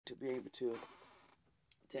to be able to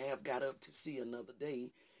have got up to see another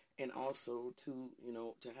day, and also to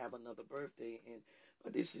have another birthday. And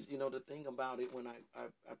but this is the thing about it. When I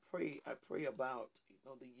pray about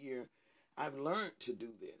the year. I've learned to do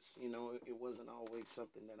this. It wasn't always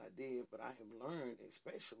something that I did, but I have learned,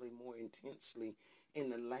 especially more intensely in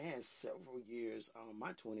the last several years.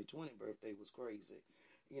 My 2020 birthday was crazy.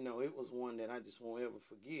 It was one that I just won't ever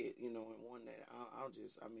forget. And one that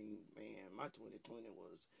I mean, man, my 2020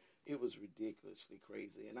 it was ridiculously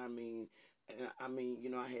crazy. And I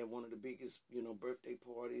had one of the biggest, birthday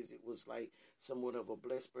parties. It was like somewhat of a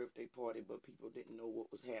blessed birthday party, but people didn't know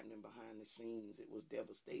what was happening behind the scenes. It was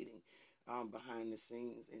devastating, behind the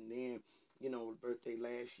scenes. And then, birthday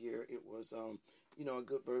last year, it was, a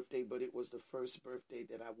good birthday, but it was the first birthday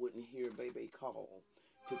that I wouldn't hear baby call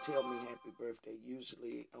to tell me happy birthday.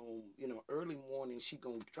 Usually on, early morning, she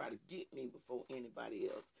gonna try to get me before anybody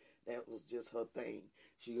else. That was just her thing.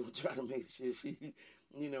 She gonna try to make sure she,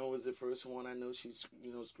 was the first one. I know she's,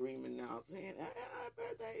 screaming now, saying, happy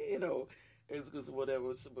birthday, it's just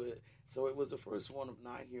whatever. But so it was the first one of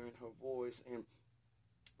not hearing her voice. And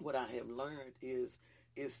what I have learned is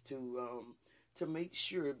to make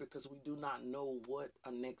sure, because we do not know what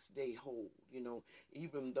a next day hold.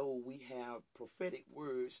 Even though we have prophetic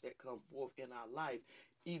words that come forth in our life,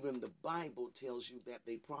 even the Bible tells you that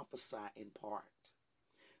they prophesy in part.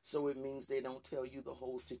 So it means they don't tell you the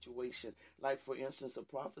whole situation. Like, for instance, a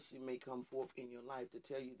prophecy may come forth in your life to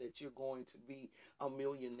tell you that you're going to be a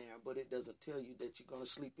millionaire, but it doesn't tell you that you're going to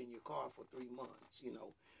sleep in your car for 3 months,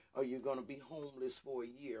 or you're going to be homeless for a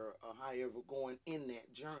year, or however, going in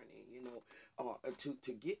that journey,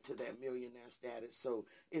 to get to that millionaire status. So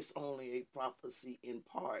it's only a prophecy in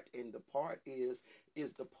part, and the part is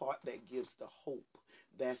the part that gives the hope.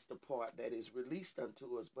 That's the part that is released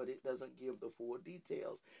unto us, but it doesn't give the full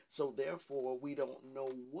details. So therefore, we don't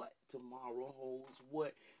know what tomorrow holds,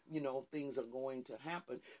 what, things are going to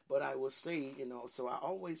happen. But I will say, so I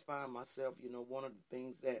always find myself, one of the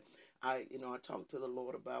things that I talked to the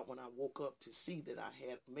Lord about when I woke up to see that I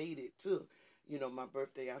had made it to, my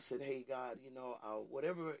birthday. I said, hey, God,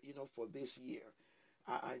 whatever, for this year,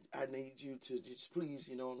 I need you to just please,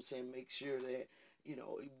 make sure that,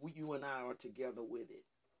 you and I are together with it.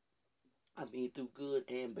 I mean, through good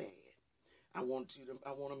and bad. I want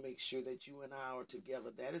to make sure that you and I are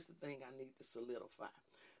together. That is the thing I need to solidify.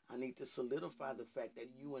 I need to solidify the fact that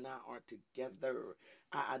you and I are together.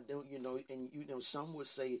 I don't, and some would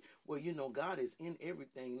say, well, God is in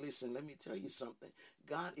everything. Listen, let me tell you something.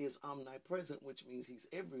 God is omnipresent, which means he's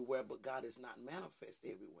everywhere, but God is not manifest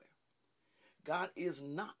everywhere. God is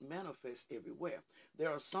not manifest everywhere.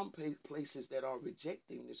 There are some places that are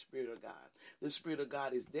rejecting the Spirit of God. The Spirit of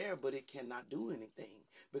God is there, but it cannot do anything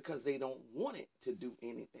because they don't want it to do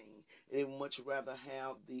anything. They much rather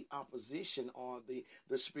have the opposition or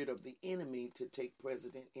the spirit of the enemy to take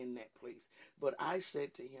precedent in that place. But I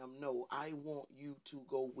said to him, no, I want you to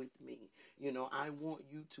go with me. I want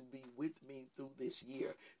you to be with me through this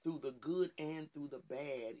year, through the good and through the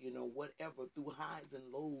bad, whatever, through highs and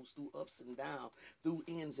lows, through ups and downs, through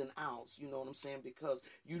ins and outs, you know what I'm saying? Because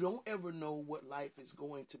you don't ever know what life is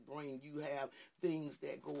going to bring. You have things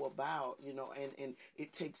that go about, and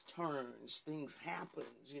it takes turns. Things happen,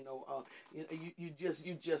 you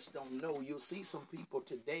just don't know. You'll see some people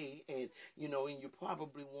today, and you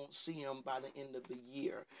probably won't see them by the end of the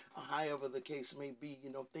year. However the case may be,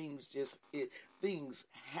 things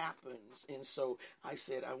happens. And so I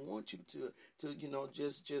said, I want you to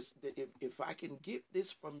if I can get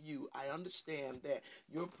this from you, I understand that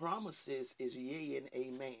your promises is yea and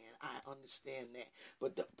amen. I understand that.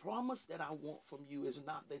 But the promise that I want from you is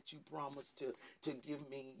not that you promise to give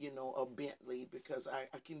me, a Bentley, because I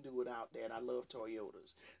can do without that. I love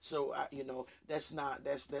Toyotas. So that's not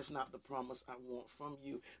the promise I want from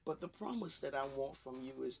you. But the promise that I want from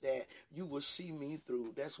you is that you will see me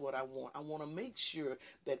through. That's what I want. I want to make sure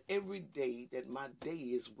that every day that my day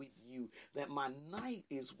is with you, that my night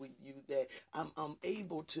is with you, that I'm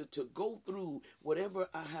able to go through whatever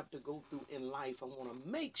I have to go through in life. I want to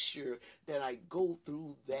make sure that I go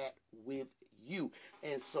through that with you.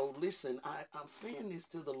 And so listen, I'm saying this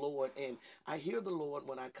to the Lord, and I hear the Lord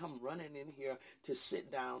when I come running in here to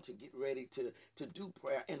sit down to get ready to do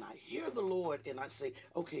prayer, and I hear the Lord and I say,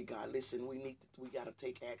 okay, God, listen, we got to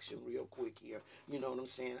take action real quick here. You know what I'm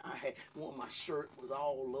saying? My shirt was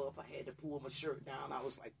all up. I had to pull my shirt down. I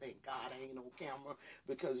was like, thank God I ain't on camera,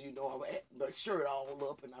 because I had my shirt all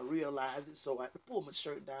up and I realized it, so I had to pull my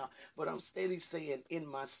shirt down. But I'm steady saying in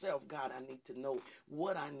myself, God, I need to know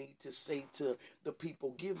what I need to say to the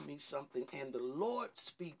people. Give me something. And the Lord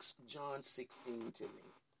speaks John 16 to me.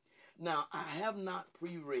 Now, I have not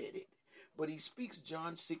pre-read it, but he speaks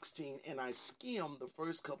John 16, and I skimmed the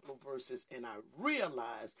first couple of verses, and I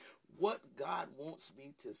realized what God wants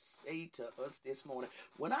me to say to us this morning.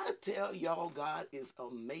 When I tell y'all God is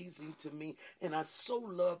amazing to me, and I so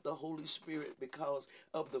love the Holy Spirit because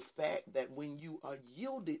of the fact that when you are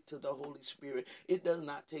yielded to the Holy Spirit, it does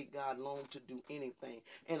not take God long to do anything.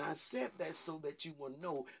 And I said that so that you will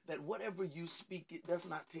know that whatever you speak, it does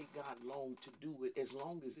not take God long to do it, as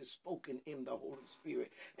long as it's spoken in the Holy Spirit.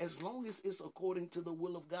 As long as it's according to the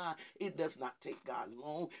will of God, it does not take God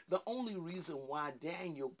long. The only reason why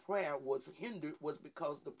Daniel's prayer was hindered was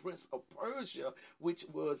because the prince of Persia, which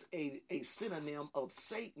was a synonym of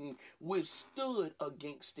Satan, withstood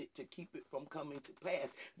against it to keep it from coming to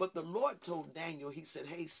pass. But the Lord told Daniel, he said,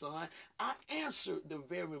 hey son, I answered the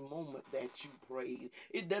very moment that you prayed.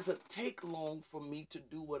 It doesn't take long for me to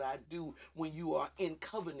do what I do when you are in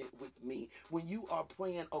covenant with me. When you are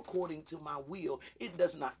praying according to my will, it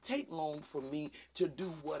does not take long for me to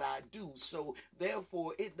do what I do. So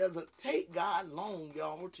therefore, it doesn't take God long,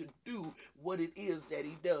 y'all, to do what it is that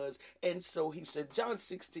he does. And so he said, John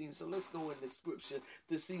 16, so let's go in the scripture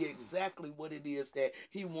to see exactly what it is that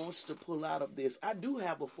he wants to pull out of this. I do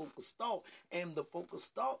have a focus thought, and the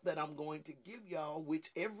focus thought that I'm going to give y'all,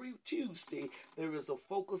 which every Tuesday there is a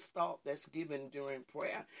focus thought that's given during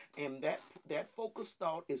prayer, and that focus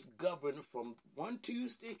thought is governed from one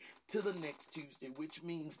Tuesday to the next Tuesday, which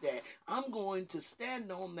means that I'm going to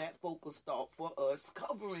stand on that focus thought for us,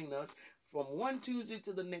 covering us from one Tuesday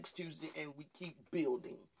to the next Tuesday, and we keep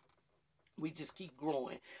building. We just keep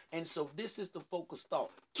growing. And so this is the focus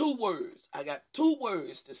thought. 2 words. I got 2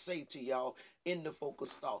 words to say to y'all in the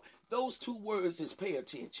focus thought. Those 2 words is pay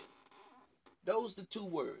attention. Those are the 2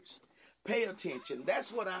 words. Pay attention.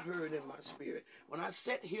 That's what I heard in my spirit. When I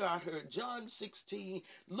sat here, I heard John 16,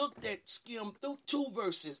 looked at, skimmed through 2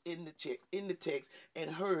 verses in the text, and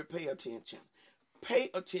heard pay attention.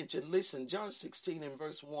 Pay attention. Listen, John 16 and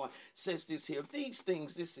verse 1 says this here. These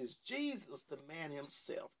things, this is Jesus, the man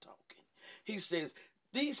himself talking. He says,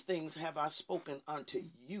 these things have I spoken unto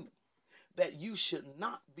you, that you should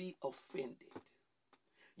not be offended.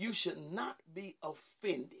 You should not be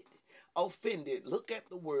offended. Offended. Look at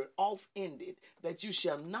the word off-ended, that you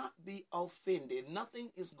shall not be offended. Nothing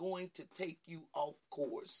is going to take you off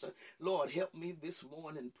course. Lord, help me this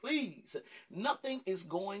morning, please. Nothing is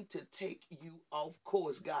going to take you off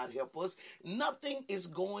course. God, help us. Nothing is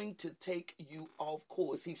going to take you off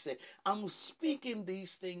course. He said, I'm speaking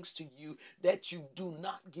these things to you that you do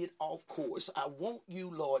not get off course. I want you,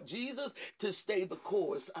 Lord Jesus, to stay the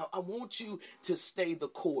course. I want you to stay the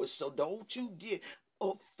course. So don't you get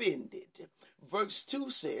offended. Verse 2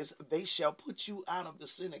 says, they shall put you out of the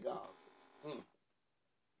synagogues.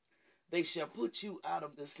 They shall put you out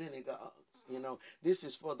of the synagogues. You know, this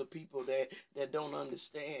is for the people that don't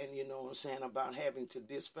understand, you know what I'm saying, about having to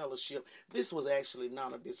disfellowship. This was actually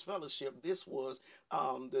not a disfellowship. This was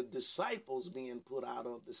the disciples being put out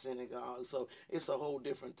of the synagogue. So it's a whole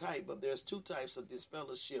different type. But there's 2 types of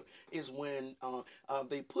disfellowship. Is when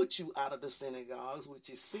they put you out of the synagogues, which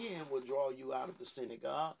is sin will draw you out of the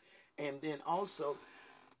synagogue. And then also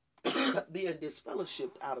being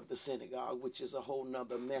disfellowshipped out of the synagogue, which is a whole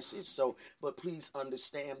nother message. So, but please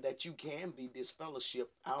understand that you can be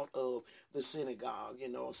disfellowshipped out of the synagogue. You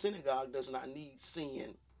know, a synagogue does not need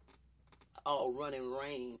sin all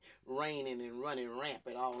raining and running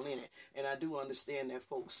rampant all in it. And I do understand that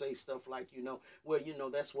folks say stuff like, well,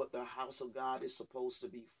 that's what the house of God is supposed to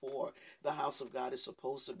be for. The house of God is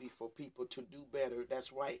supposed to be for people to do better.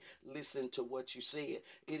 That's right. Listen to what you said.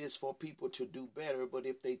 It is for people to do better. But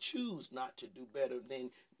if they choose not to do better, then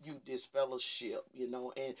you disfellowship,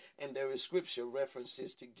 and there is scripture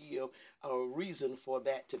references to give a reason for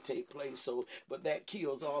that to take place. So, but that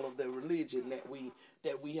kills all of the religion that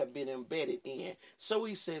we have been embedded in. So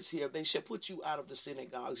he says here, they shall put you out of the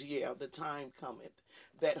synagogues. Yeah, the time cometh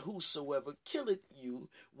that whosoever killeth you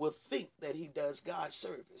will think that he does God's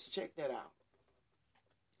service. Check that out.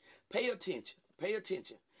 Pay attention. Pay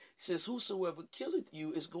attention. He says, whosoever killeth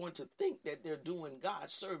you is going to think that they're doing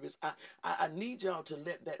God's service. I need y'all to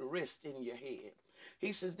let that rest in your head.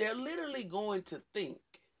 He says, they're literally going to think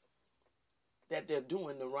that they're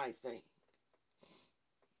doing the right thing.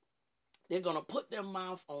 They're going to put their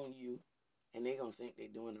mouth on you, and they're going to think they're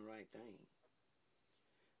doing the right thing.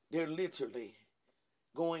 They're literally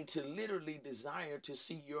going to desire to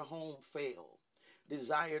see your home fail,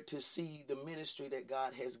 desire to see the ministry that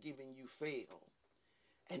God has given you fail.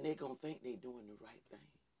 And they're going to think they're doing the right thing.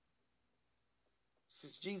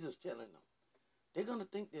 It's Jesus telling them. They're going to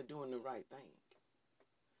think they're doing the right thing.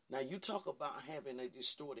 Now, you talk about having a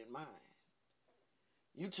distorted mind.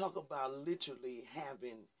 You talk about literally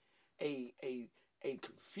having a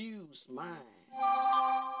confused mind.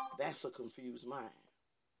 That's a confused mind.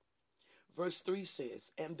 Verse 3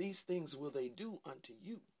 says, and these things will they do unto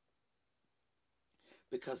you,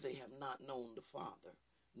 because they have not known the Father,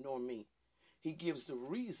 nor me. He gives the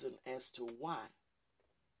reason as to why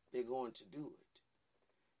they're going to do it.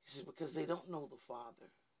 He says, because they don't know the Father,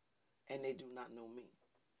 and they do not know me.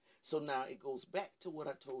 So now it goes back to what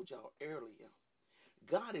I told y'all earlier.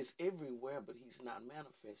 God is everywhere, but he's not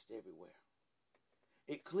manifest everywhere.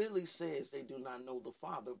 It clearly says they do not know the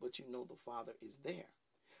Father, but you know the Father is there,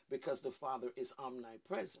 because the Father is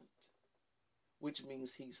omnipresent, which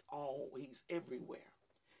means he's everywhere.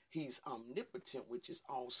 He's omnipotent, which is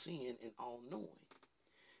all seeing and all knowing.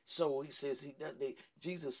 So he says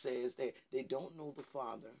Jesus says that they don't know the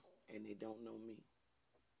Father and they don't know me.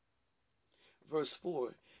 Verse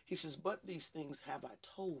 4, he says, but these things have I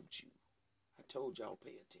told you. I told y'all,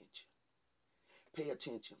 pay attention. Pay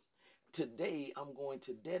attention. Today, I'm going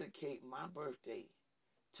to dedicate my birthday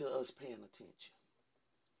to us paying attention.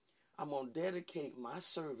 I'm going to dedicate my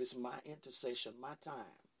service, my intercession, my time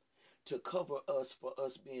to cover us for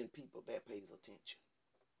us being people that pays attention.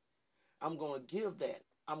 I'm going to give that.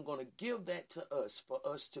 I'm going to give that to us for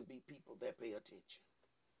us to be people that pay attention.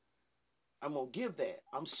 I'm going to give that.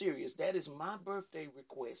 I'm serious. That is my birthday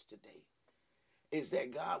request today, is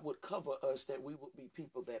that God would cover us, that we would be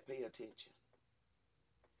people that pay attention.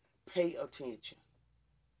 Pay attention.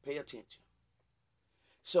 Pay attention.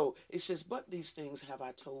 So it says, but these things have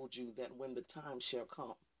I told you, that when the time shall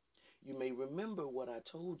come, you may remember what I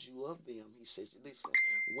told you of them. He says, listen,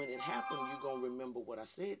 when it happened, you're going to remember what I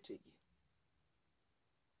said to you.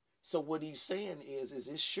 So what he's saying is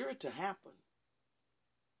it's sure to happen.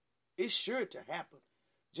 It's sure to happen.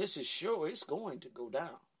 Just as sure it's going to go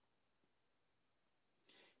down.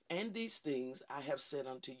 And these things I have said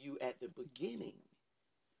unto you at the beginning,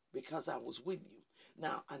 because I was with you.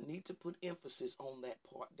 Now, I need to put emphasis on that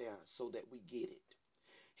part there so that we get it.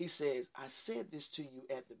 He says, I said this to you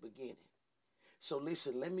at the beginning. So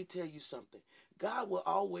listen, let me tell you something. God will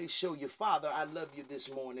always show you, Father, I love you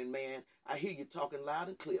this morning, man. I hear you talking loud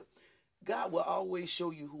and clear. God will always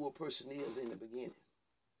show you who a person is in the beginning.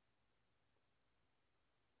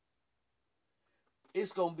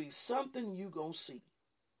 It's going to be something you're going to see.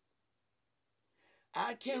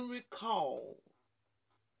 I can recall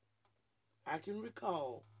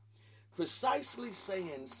precisely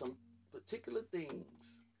saying some particular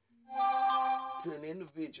things to an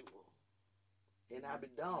individual, and I'll be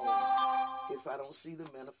dogged if I don't see the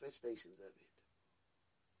manifestations of it.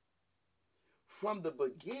 From the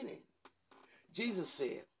beginning, Jesus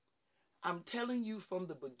said, I'm telling you from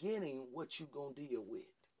the beginning what you're going to deal with.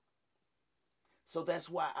 So that's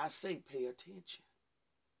why I say pay attention.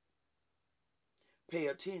 Pay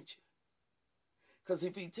attention. Because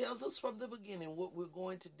if he tells us from the beginning what we're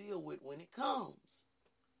going to deal with when it comes,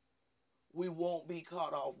 we won't be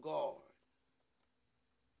caught off guard.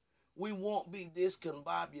 We won't be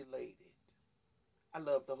discombobulated. I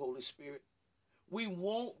love the Holy Spirit. We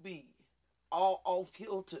won't be all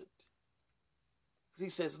off-kiltered. He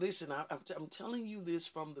says, listen, I'm telling you this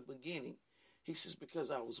from the beginning. He says, because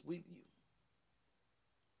I was with you.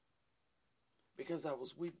 Because I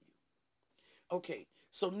was with you. Okay,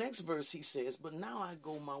 so next verse he says, but now I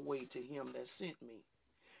go my way to him that sent me,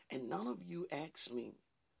 and none of you ask me,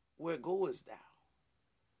 where goest thou?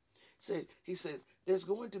 So he says, there's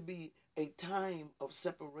going to be a time of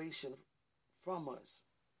separation from us,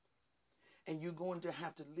 and you're going to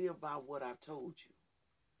have to live by what I've told you.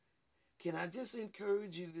 Can I just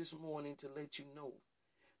encourage you this morning to let you know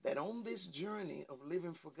that on this journey of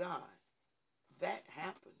living for God, that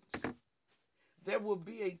happens. There will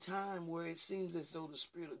be a time where it seems as though the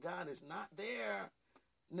Spirit of God is not there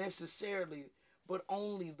necessarily, but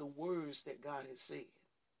only the words that God has said.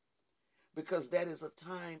 Because that is a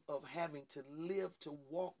time of having to live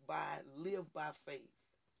by faith.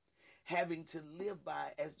 Having to live by,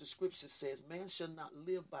 as the scripture says, man shall not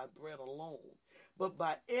live by bread alone, but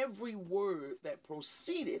by every word that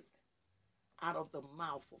proceedeth out of the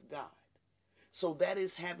mouth of God. So that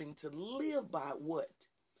is having to live by what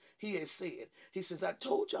he has said. He says, I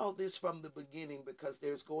told y'all this from the beginning because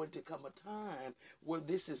there's going to come a time where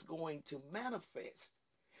this is going to manifest,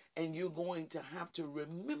 and you're going to have to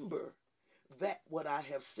remember that what I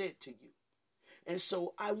have said to you. And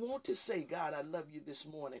so I want to say, God, I love you this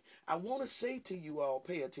morning. I want to say to you all,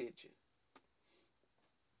 pay attention.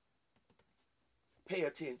 Pay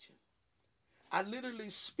attention. I literally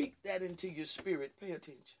speak that into your spirit. Pay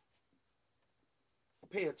attention.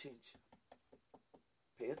 Pay attention.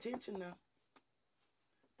 Pay attention now.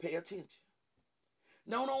 Pay attention.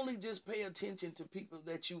 Don't only just pay attention to people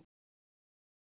that you